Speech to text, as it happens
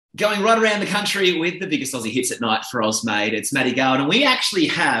Going right around the country with the biggest Aussie hits at night for Oz, mate. It's Matty Garwood, and we actually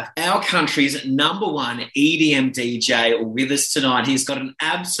have our country's number one EDM DJ with us tonight. He's got an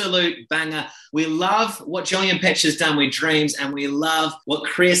absolute banger. We love what Julian Petch has done with Dreams, and we love what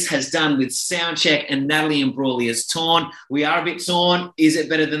Chris has done with Soundcheck and Natalie Imbruglia's Torn. We are a bit torn. Is it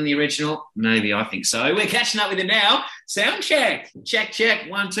better than the original? Maybe, I think so. We're catching up with it now. Soundcheck. Check, check.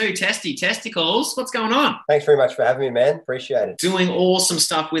 1, 2. Testy, testicles. What's going on? Thanks very much for having me, man. Appreciate it. Doing awesome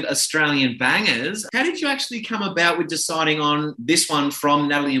stuff with Australian bangers. How did you actually come about with deciding on this one from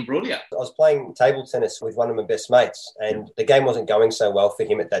Natalie Imbruglia? I was playing table tennis with one of my best mates, and the game wasn't going so well for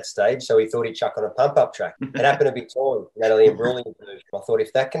him at that stage, so he thought he'd chuck on a pump-up track. It happened to be Torn, Natalie Imbruglia version. I thought,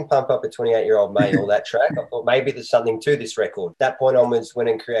 if that can pump up a 28-year-old mate all that track, I thought maybe there's something to this record. At that point onwards, went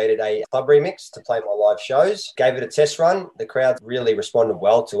and created a club remix to play my live shows, gave it a test run. The crowd really responded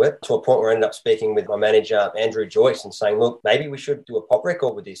well to it, to a point where I ended up speaking with my manager, Andrew Joyce, and saying, look, maybe we should do a pop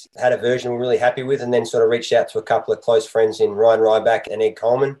record with this. Had a version we're really happy with, and then sort of reached out to a couple of close friends in Ryan Ryback and Ed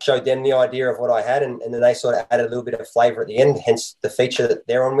Coleman, showed them the idea of what I had, and then they sort of added a little bit of flavour at the end, hence the feature that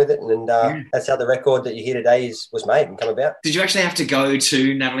they're on with it. And that's how the record that you hear today was made and come about. Did you actually have to go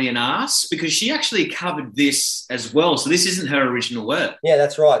to Natalie and ask? Because she actually covered this as well, so this isn't her original work. Yeah,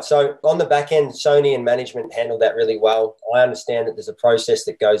 that's right. So on the back end, Sony and management handled that really well. I understand that there's a process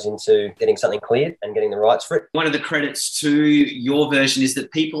that goes into getting something cleared and getting the rights for it. One of the credits to your version is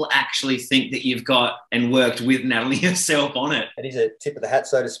that people actually think that you've got and worked with Natalie herself on it. It is a tip of the hat,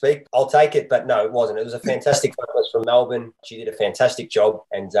 so to speak. I'll take it, but no, it wasn't. It was a fantastic vocalist from Melbourne. She did a fantastic job,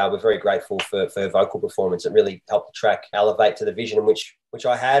 and we're very grateful for her vocal performance. It really helped the track elevate to the vision in which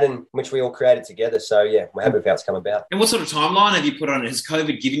I had and which we all created together. So, yeah, we're happy with how it's come about. And what sort of timeline have you put on it? Has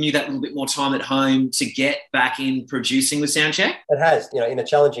COVID given you that little bit more time at home to get back in producing with Soundcheck? It has. In a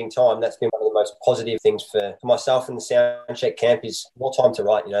challenging time, that's been one of the most positive things for myself and the Soundcheck camp is more time to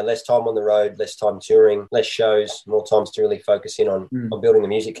write, less time on the road, less time touring, less shows, more times to really focus in on building the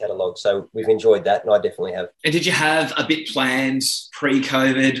music catalogue. So we've enjoyed that, and I definitely have. And did you have a bit planned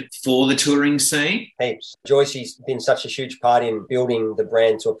pre-COVID for the touring scene? Heaps. Joycey's been such a huge part in building the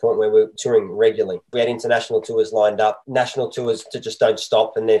brand to a point where we're touring regularly. We had international tours lined up, national tours to just don't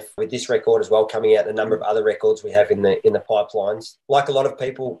stop. And with this record as well coming out, a number of other records we have in the pipelines. Like a lot of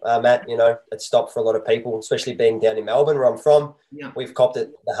people, Matt, it stopped for a lot of people, especially being down in Melbourne where I'm from. Yeah. We've copped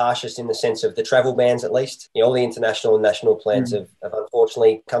it the harshest in the sense of the travel bans, at least. All the international and national plans have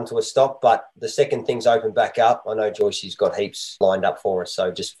unfortunately come to a stop. But the second things open back up, I know Joycey's got heaps lined up for us.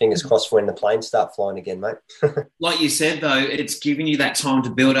 So just fingers crossed for when the planes start flying again, mate. Like you said, though, it's given you that time to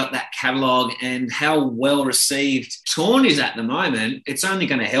build up that catalogue, and how well received Torn is at the moment. It's only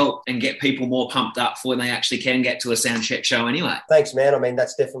going to help and get people more pumped up for when they actually can get to a Soundcheck show anyway. Thanks, man. I mean,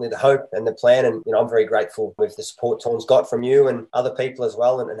 that's definitely the hope and the plan. And, I'm very grateful with the support Torn's got from you and other people as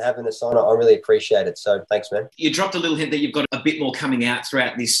well, and having us on it. I really appreciate it. So thanks, man. You dropped a little hint that you've got a bit more coming out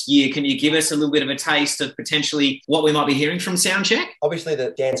throughout this year. Can you give us a little bit of a taste of potentially what we might be hearing from Soundcheck? Obviously,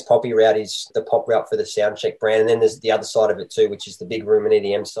 the dance poppy route is the pop route for the Soundcheck brand. And then there's the other side of it too, which is the big room and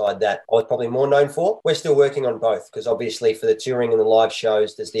EDM side that I was probably more known for. We're still working on both because obviously for the touring and the live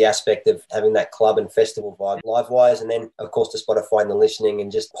shows, there's the aspect of having that club and festival vibe live-wise. And then, of course, the Spotify and the listening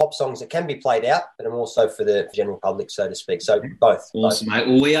and just pop songs that can be played out, but I'm also for the general public, so to speak. So both. Awesome, mate.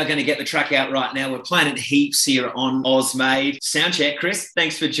 Well, we are going to get the track out right now. We're playing it heaps here on Ozmade. Soundcheck, Chris,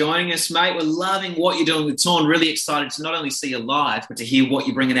 thanks for joining us, mate. We're loving what you're doing with Torn. Really excited to not only see you live, but to hear what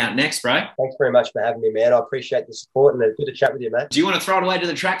you're bringing out next, bro. Thanks very much for having me, man. I appreciate the support and good to chat with you, mate. Do you want to throw it away to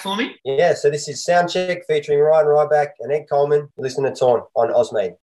the track for me? Yeah, so this is Soundcheck featuring Ryan Ryback and Ed Coleman. Listen to Torn on Ozmade.